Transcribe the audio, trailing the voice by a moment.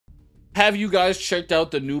Have you guys checked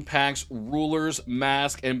out the new packs, Rulers,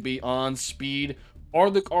 Mask, and Beyond Speed? Are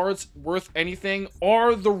the cards worth anything?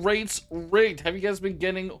 Are the rates rigged? Have you guys been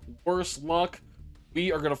getting worse luck?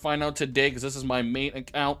 We are going to find out today because this is my main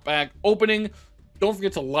account pack opening. Don't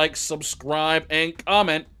forget to like, subscribe, and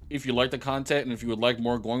comment if you like the content and if you would like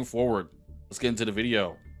more going forward. Let's get into the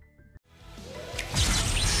video.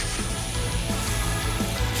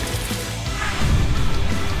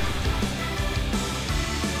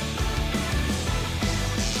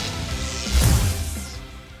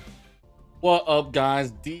 What up,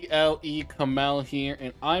 guys? DLE Kamal here,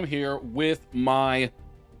 and I'm here with my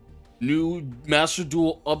new Master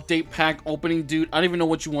Duel update pack opening, dude. I don't even know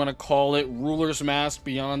what you want to call it. Rulers Mask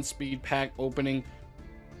Beyond Speed pack opening.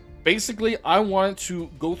 Basically, I wanted to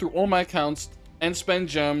go through all my accounts and spend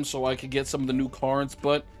gems so I could get some of the new cards,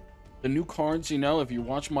 but the new cards, you know, if you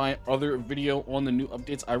watch my other video on the new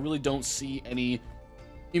updates, I really don't see any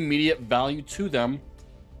immediate value to them.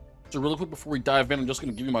 So really quick before we dive in, I'm just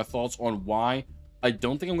going to give you my thoughts on why I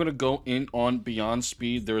don't think I'm going to go in on Beyond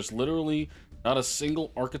Speed. There's literally not a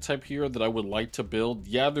single archetype here that I would like to build.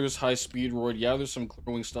 Yeah, there's High Speed Roid. Yeah, there's some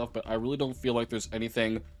clearwing stuff, but I really don't feel like there's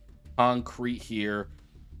anything concrete here,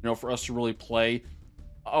 you know, for us to really play.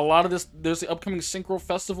 A lot of this, there's the upcoming Synchro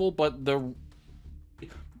Festival, but the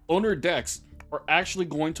loaner decks are actually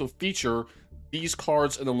going to feature these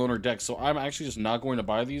cards in the loaner deck. So I'm actually just not going to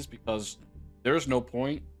buy these because there's no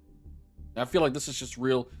point. I feel like this is just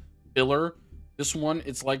real filler. This one,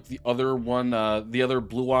 it's like the other one, the other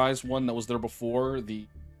Blue Eyes one that was there before.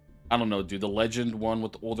 I don't know, dude, the Legend one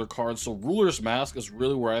with the older cards. So Ruler's Mask is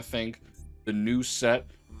really where I think the new set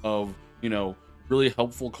of, you know, really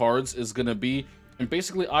helpful cards is going to be. And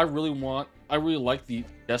basically, I really like the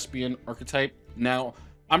Despian archetype. Now,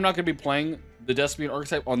 I'm not going to be playing the Despian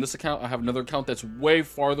archetype on this account. I have another account that's way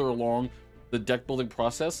farther along the deck building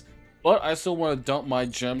process. But I still want to dump my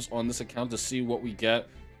gems on this account to see what we get.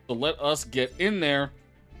 So let us get in there.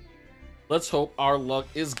 Let's hope our luck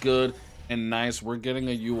is good and nice. We're getting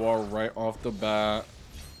a UR right off the bat.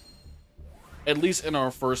 At least in our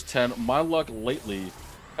first 10. My luck lately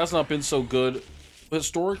has not been so good. But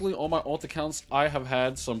historically, on my alt accounts, I have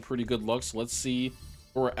had some pretty good luck. So let's see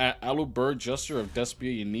where we're at. Alubird, Jester of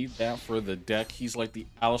Despia. You need that for the deck. He's like the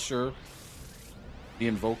Alisher, the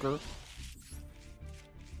Invoker.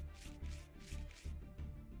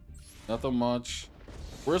 Nothing much.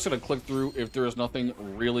 We're just gonna click through if there is nothing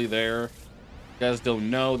really there. You guys don't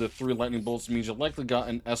know, the 3 lightning bolts means you likely got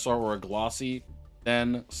an SR or a glossy.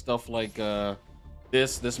 Then stuff like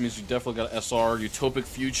this means you definitely got an SR. Utopic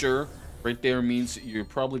Future right there means you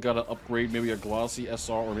probably got to upgrade, maybe a glossy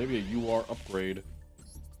SR or maybe a UR upgrade.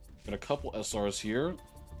 Got a couple SRs here.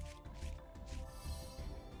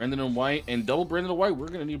 Brandon and White and double Brandon and White. We're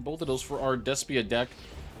gonna need both of those for our Despia deck.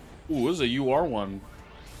 Ooh, this is a UR one.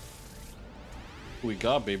 Who we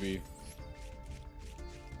got, baby?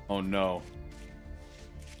 Oh no.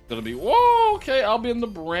 Gonna be, whoa, okay, I'll be in the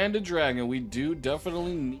Branded Dragon. We do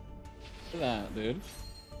definitely need that, dude.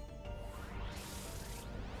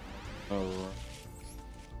 Alright.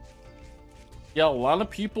 Yeah, a lot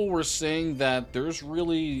of people were saying that there's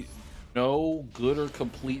really no good or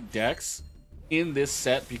complete decks in this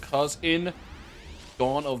set because in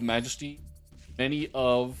Dawn of Majesty, many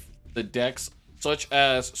of the decks, such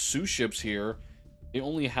as Sue Ships here, they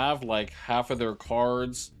only have like half of their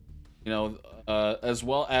cards, you know, as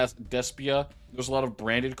well as Despia. There's a lot of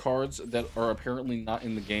branded cards that are apparently not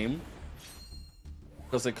in the game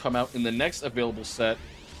because they come out in the next available set,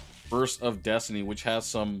 Burst of Destiny, which has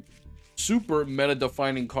some super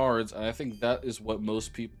meta-defining cards. And I think that is what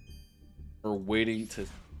most people are waiting to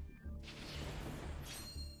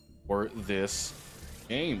for this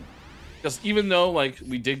game. Because even though like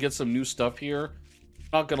we did get some new stuff here,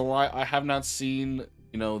 not gonna lie, I have not seen,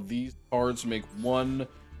 you know, these cards make one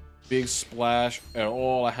big splash at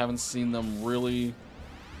all. I haven't seen them really, you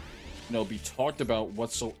know, be talked about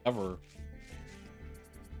whatsoever.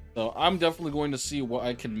 So I'm definitely going to see what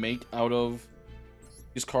I can make out of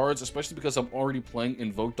these cards, especially because I'm already playing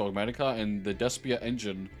Invoke Dogmatica and the Despia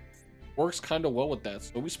engine works kind of well with that.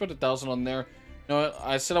 So we spent 1,000 on there. You know,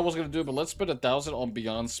 I said I wasn't gonna do it, but let's spend 1,000 on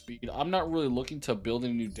Beyond Speed. I'm not really looking to build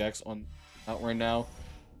any new decks on out right now.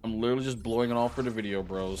 I'm literally just blowing it off for the video,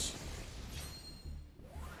 bros.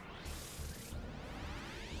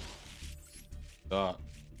 Oh,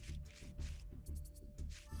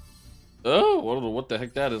 what the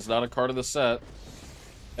heck that is? Not a card of the set.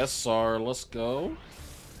 SR, let's go.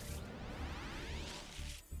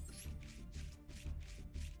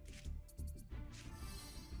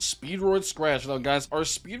 Speedroid Scratch. Now, guys, are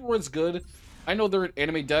Speedroids good? I know they're an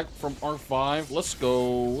anime deck from R5. Let's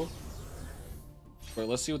go. Wait,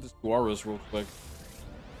 let's see what this UR is real quick.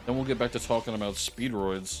 Then we'll get back to talking about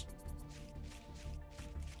speedroids.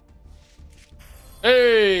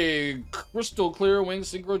 Hey! Crystal Clear Wing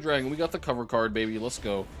Synchro Dragon. We got the cover card, baby. Let's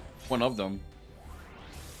go. One of them.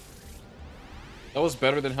 That was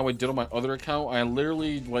better than how I did on my other account. I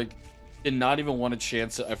literally, like, did not even want to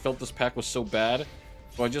chance it. I felt this pack was so bad.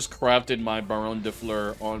 So I just crafted my Baron de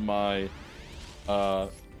Fleur on my, I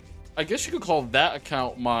guess you could call that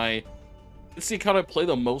account my, it's the account I play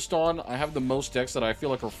the most on. I have the most decks that I feel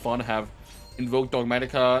like are fun. I have Invoke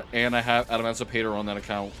Dogmatica, and I have Adamantipator on that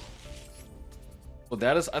account. So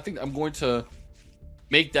that is, I think I'm going to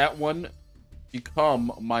make that one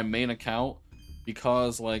become my main account,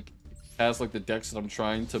 because, like, has like the decks that I'm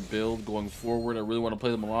trying to build going forward. I really want to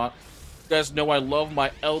play them a lot. You guys know I love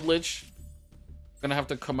my Eldritch. I'm gonna have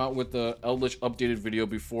to come out with the Eldritch updated video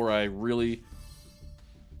before I really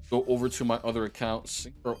go over to my other account.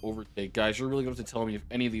 Synchro Overtake. Guys, you're really gonna have to tell me if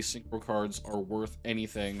any of these Synchro cards are worth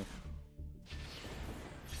anything,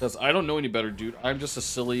 because I don't know any better, dude. I'm just a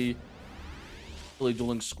silly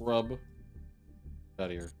dueling scrub. Get out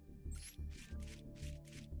of here.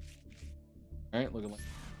 Alright, looking like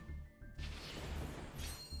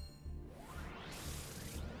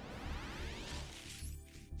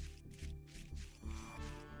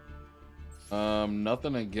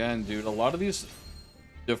nothing again, dude. A lot of these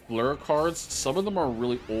De Fleur cards, some of them are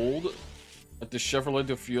really old. Like the Chevrolet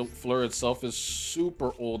De Fleur itself is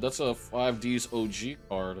super old. That's a 5D's OG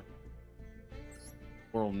card.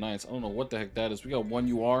 World Knights. I don't know what the heck that is. We got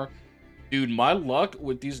one UR. Dude, my luck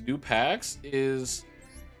with these new packs is,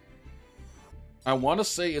 I want to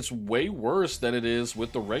say it's way worse than it is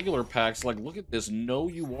with the regular packs. Like, look at this. No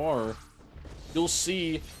UR. You'll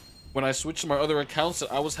see when I switch to my other accounts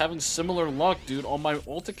that I was having similar luck, dude. On my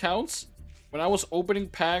alt accounts, when I was opening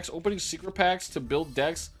packs, opening secret packs to build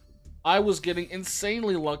decks, I was getting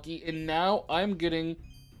insanely lucky, and now I'm getting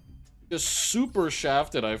just super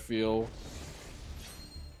shafted, I feel.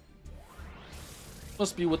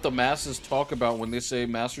 Must be what the masses talk about when they say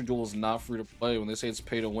Master Duel is not free to play, when they say it's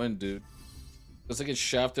pay to win, dude. Because they get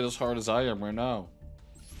shafted as hard as I am right now.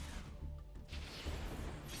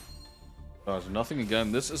 Gosh, nothing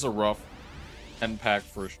again. This is a rough 10-pack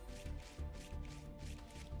for sure.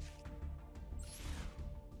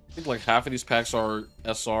 I think like half of these packs are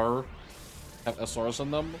SR, have SRs on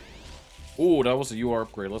them. Ooh, that was a UR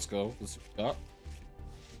upgrade. Let's go. Let's see what we got.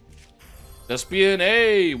 Thespian,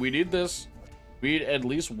 hey, we need this. We need at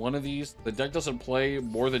least one of these. The deck doesn't play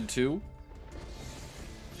more than two.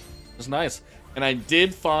 It's nice. And I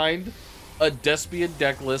did find a Thespian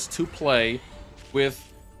deck list to play with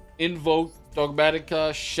Invoke,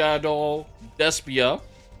 Dogmatica, Shadow, Despia.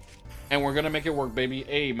 And we're gonna make it work, baby.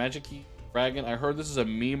 Hey, Magic Key Dragon. I heard this is a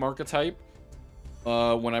meme archetype.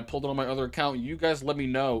 When I pulled it on my other account, you guys let me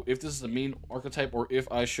know if this is a meme archetype or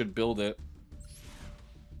if I should build it.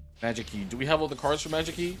 Magic Key. Do we have all the cards for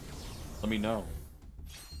Magic Key? Let me know.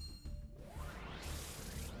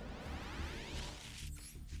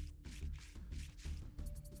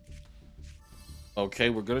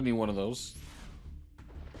 Okay, we're gonna need one of those.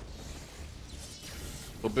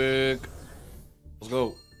 So big. Let's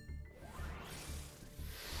go.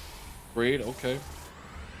 Great, okay.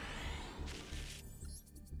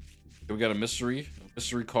 We got a mystery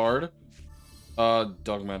card.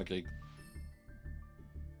 Dogmatic Egg.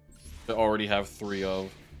 I already have 3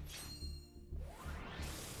 of.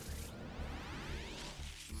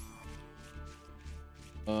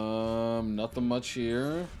 Nothing much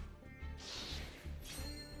here.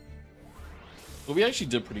 Well, we actually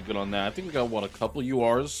did pretty good on that. I think we got, what, a couple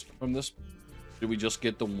URs from this? Did we just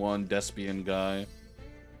get the one Thespian guy?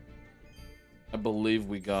 I believe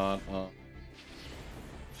we got,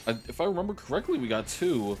 if I remember correctly, we got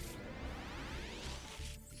 2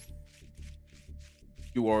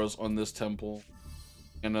 URs on this temple.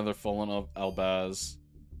 Another Fallen of Albaz.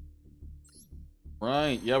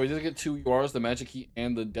 Right, yeah, we did get 2 URs, the Magic Key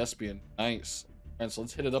and the Thespian. Nice. Alright, so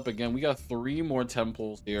let's hit it up again. We got 3 more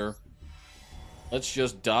temples here. Let's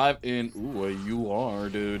just dive in. Ooh, a UR,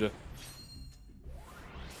 dude.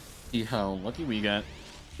 See how lucky we got.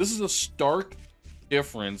 This is a stark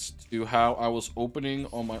difference to how I was opening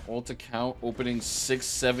on my alt account, opening 6,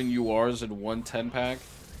 7 URs in one 10-pack.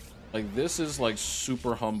 Like, this is, like,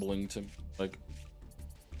 super humbling to me. Like,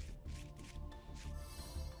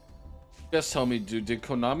 just tell me, dude, did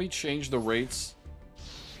Konami change the rates?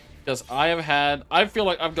 Because I feel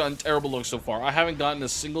like I've gotten terrible looks so far. I haven't gotten a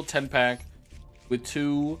single 10-pack with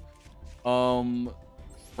 2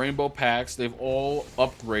 rainbow packs. They've all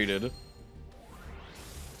upgraded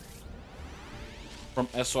from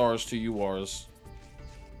SRs to URs.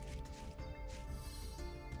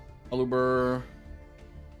 Aluber.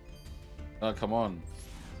 Come on.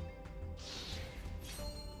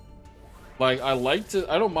 Like, I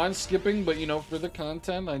don't mind skipping, but, you know, for the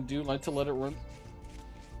content, I do like to let it run.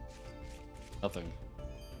 Nothing.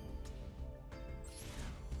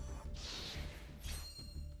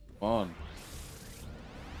 Come on.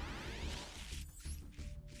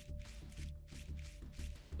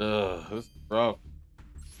 Ugh, this is rough.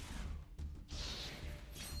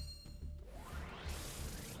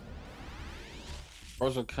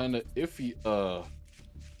 Cars are kind of iffy. Oh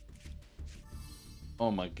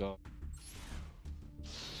my god.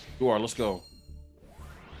 You are. Let's go.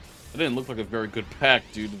 It didn't look like a very good pack,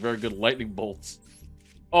 dude. Very good lightning bolts.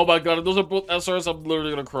 Oh my god, if those are both SRs, I'm literally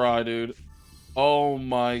gonna cry, dude. Oh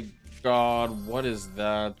my god, what is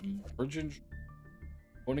that? Virgin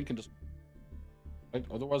opponent can just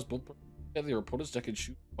otherwise both their opponent's deck can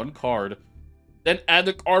shoot one card, then add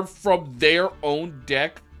the card from their own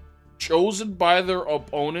deck chosen by their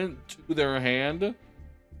opponent to their hand.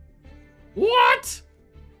 What?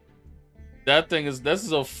 This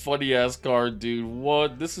is a funny ass card, dude.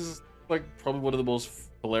 What? This is like probably one of the most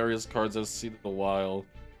hilarious cards I've seen in a while.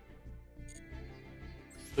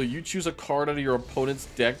 So you choose a card out of your opponent's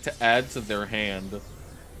deck to add to their hand.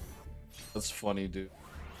 That's funny, dude.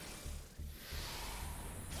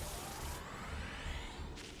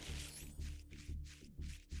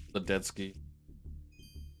 The dead ski.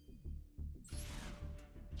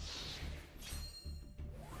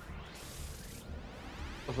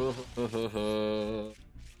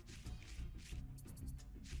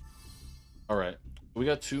 Alright. We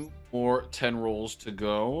got 2 more 10 rolls to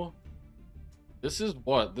go. This is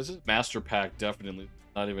what? This is Master Pack, definitely.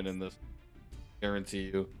 Not even in this. Guarantee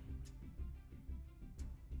you.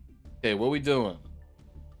 Okay, what are we doing?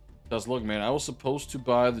 Because look, man, I was supposed to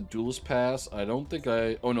buy the Duelist Pass. I don't think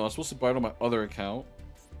I... Oh, no, I was supposed to buy it on my other account.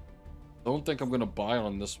 I don't think I'm going to buy it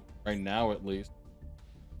on this one right now, at least.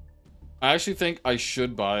 I actually think I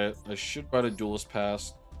should buy it. I should buy the Duelist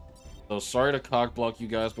Pass. So sorry to cock block you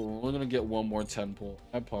guys, but we're only going to get 1 more 10 pull.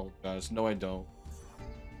 I apologize. No, I don't.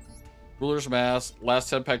 Ruler's Mask.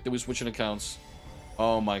 Last 10 pack that we switching accounts.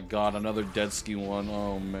 Oh my god, another dead ski one.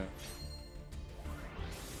 Oh man.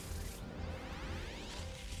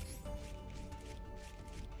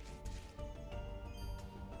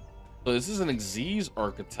 So this is an Xyz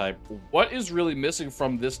archetype. What is really missing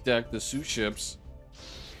from this deck, the suit ships,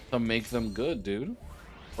 to make them good, dude?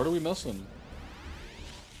 What are we missing?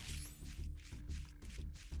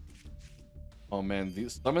 Oh man,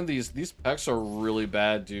 some of these packs are really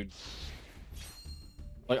bad, dude.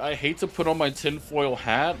 Like, I hate to put on my tinfoil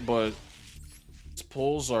hat, but these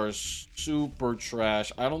pulls are super trash.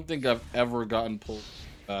 I don't think I've ever gotten pulled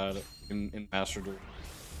bad in Master Duel.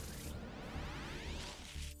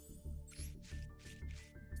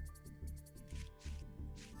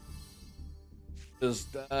 Is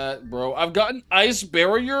that, bro? I've gotten Ice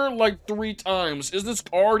Barrier like 3 times. Is this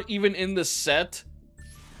card even in the set?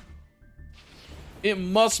 It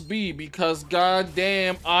must be, because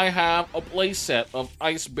goddamn, I have a playset of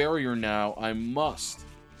Ice Barrier now. I must.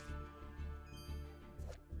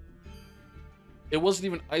 It wasn't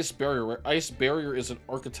even Ice Barrier, right? Ice Barrier is an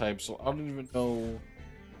archetype, so I don't even know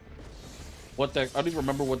what that... I don't even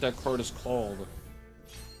remember what that card is called.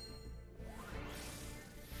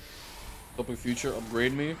 Helping Future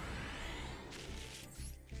upgrade me?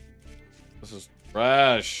 This is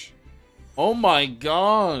trash. Oh my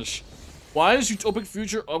gosh. Why is Utopic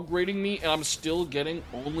Future upgrading me and I'm still getting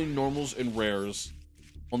only normals and rares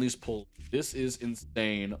on these pulls? This is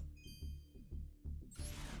insane.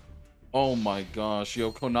 Oh my gosh.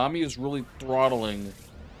 Yo, Konami is really throttling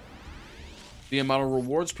the amount of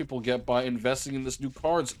rewards people get by investing in this new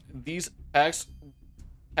cards. These pack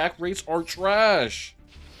rates are trash.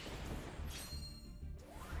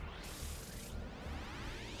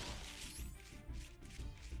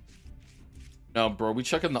 No, bro, we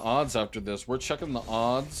checking the odds after this. We're checking the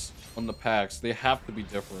odds on the packs. They have to be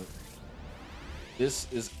different. This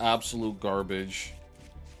is absolute garbage.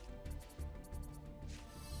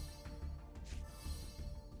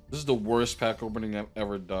 This is the worst pack opening I've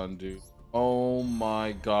ever done, dude. Oh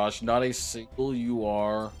my gosh, not a single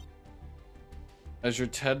UR. As your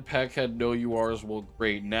 10 pack had no URs, well,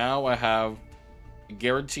 great. Now I have a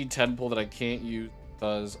guaranteed 10 pull that I can't use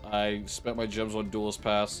because I spent my gems on Duelist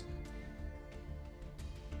Pass.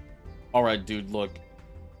 Alright, dude, look.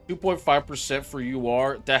 2.5% for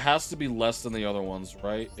UR. That has to be less than the other ones,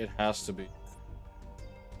 right? It has to be.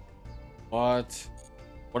 What?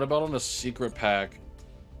 What about on a secret pack?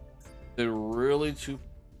 They're really too...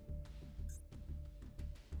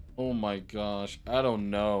 Oh my gosh. I don't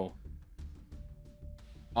know.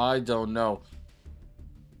 I don't know.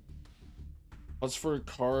 What's for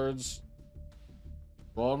cards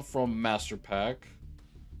drawn from Master Pack?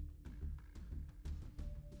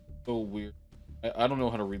 So weird. I don't know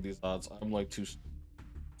how to read these odds. I'm like too.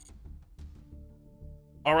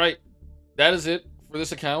 All right, that is it for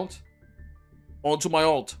this account. On to my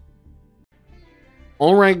alt.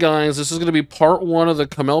 All right, guys, this is going to be part 1 of the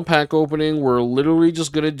Camel pack opening. We're literally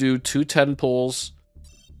just going to do 2 10 pulls.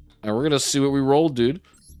 And we're going to see what we roll, dude.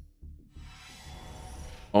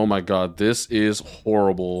 Oh my god, this is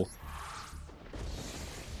horrible.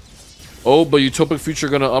 Oh, but Utopic Future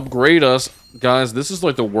going to upgrade us. Guys, this is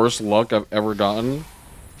like the worst luck I've ever gotten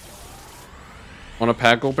on a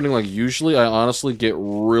pack opening. Like, usually I honestly get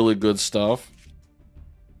really good stuff.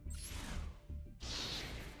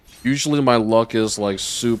 Usually my luck is like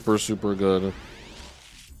super, super good.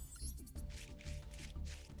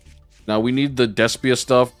 Now we need the Despia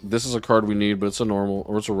stuff. This is a card we need, but it's a normal,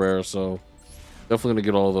 or it's a rare, so definitely gonna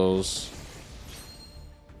get all those.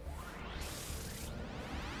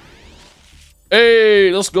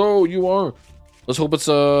 Hey, let's go, you are. Let's hope it's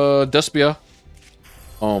Despia.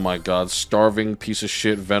 Oh my god, starving piece of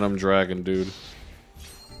shit Venom Dragon, dude.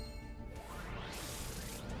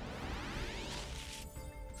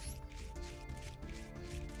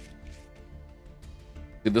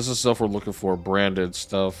 Dude, this is stuff we're looking for. Branded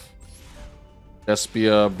stuff.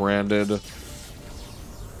 Despia, branded.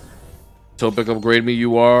 Topic, upgrade me,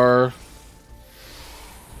 you are.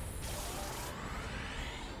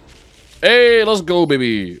 Hey, let's go,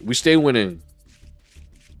 baby. We stay winning.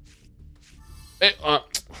 Hey,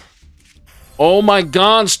 oh my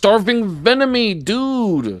god, starving Venomy,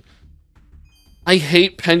 dude. I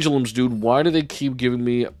hate pendulums, dude. Why do they keep giving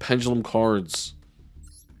me pendulum cards?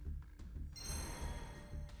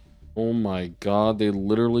 Oh my god, they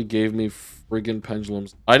literally gave me friggin'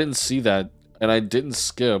 pendulums. I didn't see that, and I didn't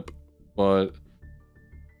skip, but...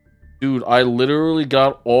 Dude, I literally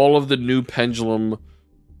got all of the new pendulum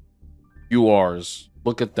URs.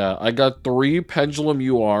 Look at that. I got 3 pendulum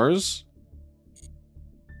URs.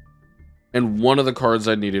 And one of the cards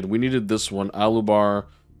I needed. We needed this one. Alubar,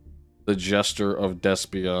 the Jester of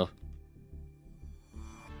Despia.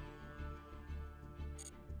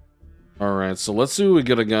 Alright, so let's see what we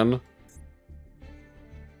get again.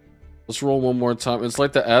 Let's roll one more time. It's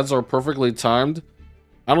like the ads are perfectly timed.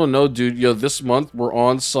 I don't know, dude. Yo, this month we're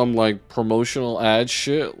on some, like, promotional ad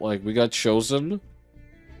shit. Like, we got chosen.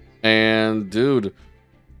 And, dude,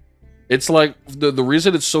 it's like, the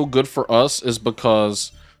reason it's so good for us is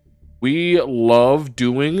because we love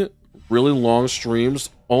doing really long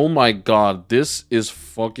streams. Oh my god, this is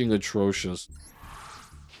fucking atrocious.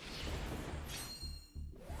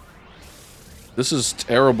 This is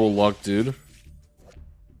terrible luck, dude.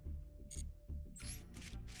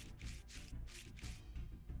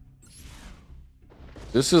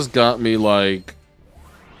 This has got me, like,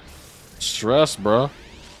 stressed, bro.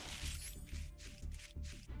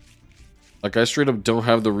 Like, I straight up don't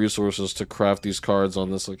have the resources to craft these cards on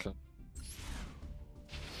this account.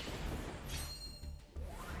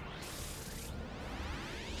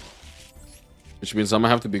 Which means I'm gonna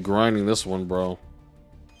have to be grinding this one, bro.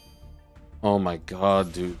 Oh my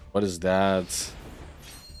god, dude. What is that?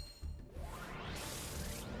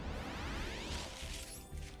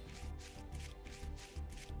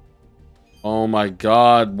 Oh my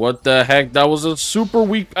god, what the heck? That was a super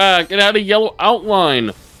weak pack. It had a yellow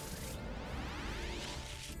outline.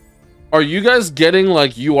 Are you guys getting,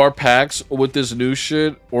 like, UR packs with this new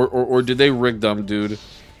shit? Or did they rig them, dude?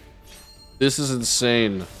 This is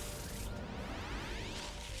insane.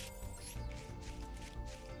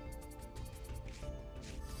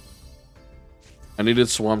 I needed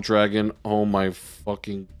Swamp Dragon. Oh my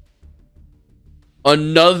fucking...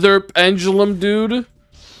 Another pendulum, dude?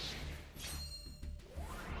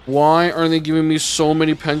 Why are they giving me so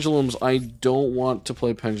many pendulums? I don't want to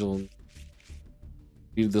play pendulum.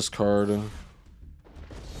 Need this card.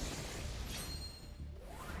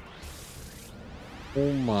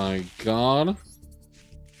 Oh my god.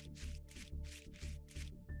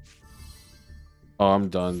 Oh, I'm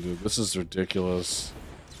done, dude. This is ridiculous.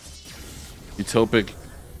 Utopic,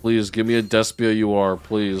 please give me a Despia UR,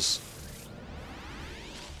 please.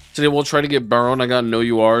 Today we'll try to get Baron. I got no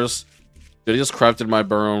URs. Dude, I just crafted my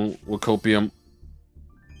Baron with Copium.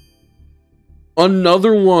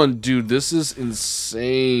 Another one! Dude, this is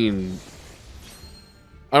insane.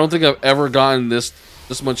 I don't think I've ever gotten this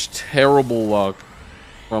much terrible luck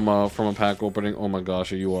from a pack opening. Oh my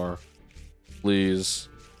gosh, you are. Please.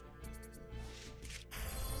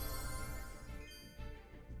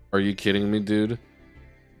 Are you kidding me, dude?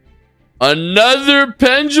 Another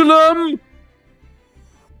pendulum?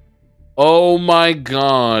 Oh my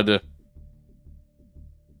god.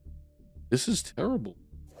 This is terrible.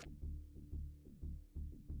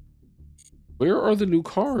 Where are the new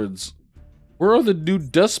cards? Where are the new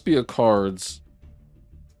Despia cards?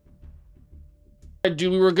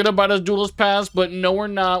 Dude, we were gonna buy this Duelist Pass, but no, we're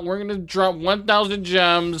not. We're gonna drop 1,000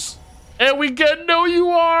 gems. And we get no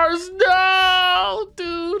URs! No!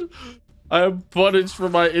 Dude! I am punished for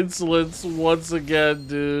my insolence once again,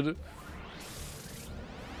 dude.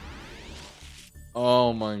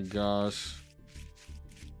 Oh my gosh.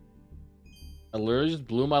 I literally just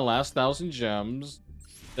blew my last 1,000 gems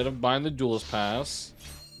instead of buying the Duelist Pass.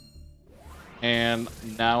 And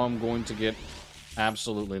now I'm going to get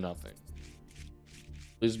absolutely nothing.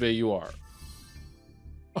 Please be you are.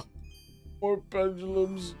 More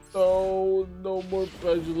pendulums. No, no more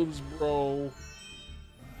pendulums, bro.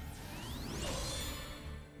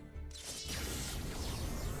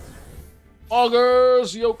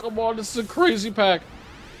 Augers! Yo, come on, this is a crazy pack.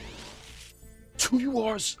 2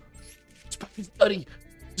 URs. This pack is nutty.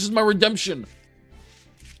 This is my redemption.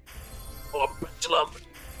 Oh, pendulum.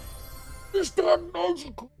 Is that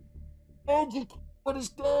magical? Magic. What is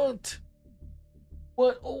that?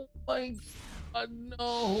 What? Oh my god,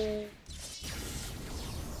 no.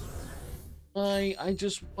 I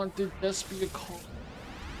just wanted Despia call.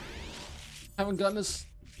 Haven't gotten this.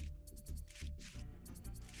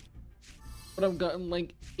 But I've gotten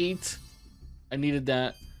like 8. I needed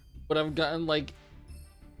that. But I've gotten like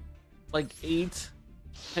 8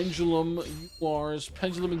 Pendulum URs,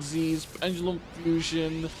 Pendulum Xyz, Pendulum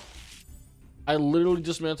Fusion. I literally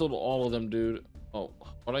dismantled all of them, dude. Oh,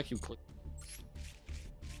 why do I keep clicking?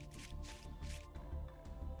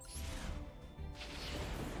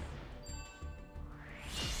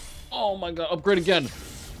 Oh my god, upgrade again.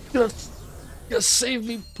 Yes, yes, save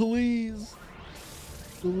me, please.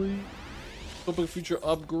 Please. Open future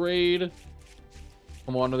upgrade.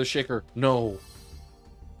 Come on, another shaker. No.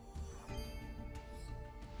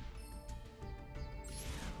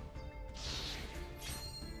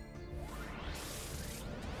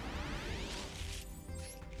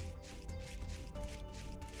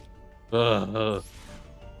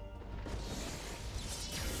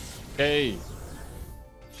 Hey.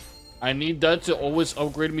 I need that to always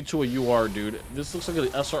upgrade me to a UR, dude. This looks like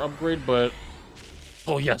an SR upgrade, but...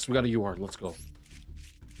 Oh, yes, we got a UR. Let's go.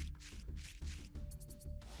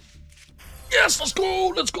 Yes, let's go!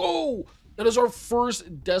 Let's go! That is our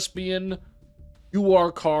first Despian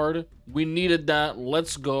UR card. We needed that.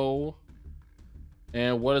 Let's go.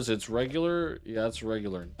 And what is it? It's regular? Yeah, it's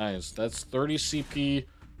regular. Nice. That's 30 CP.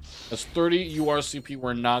 That's 30 UR CP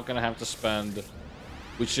we're not going to have to spend.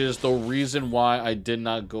 Which is the reason why I did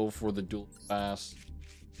not go for the dual pass.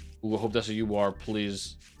 Ooh, I hope that's a UR,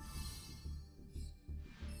 please.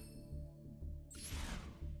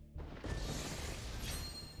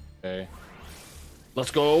 Okay.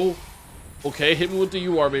 Let's go. Okay, hit me with the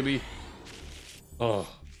UR, baby. Oh.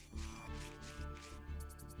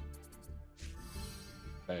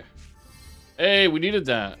 Okay. Hey, we needed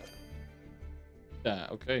that. Yeah,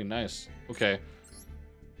 okay, nice. Okay.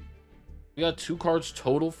 We got 2 cards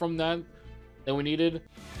total from that we needed.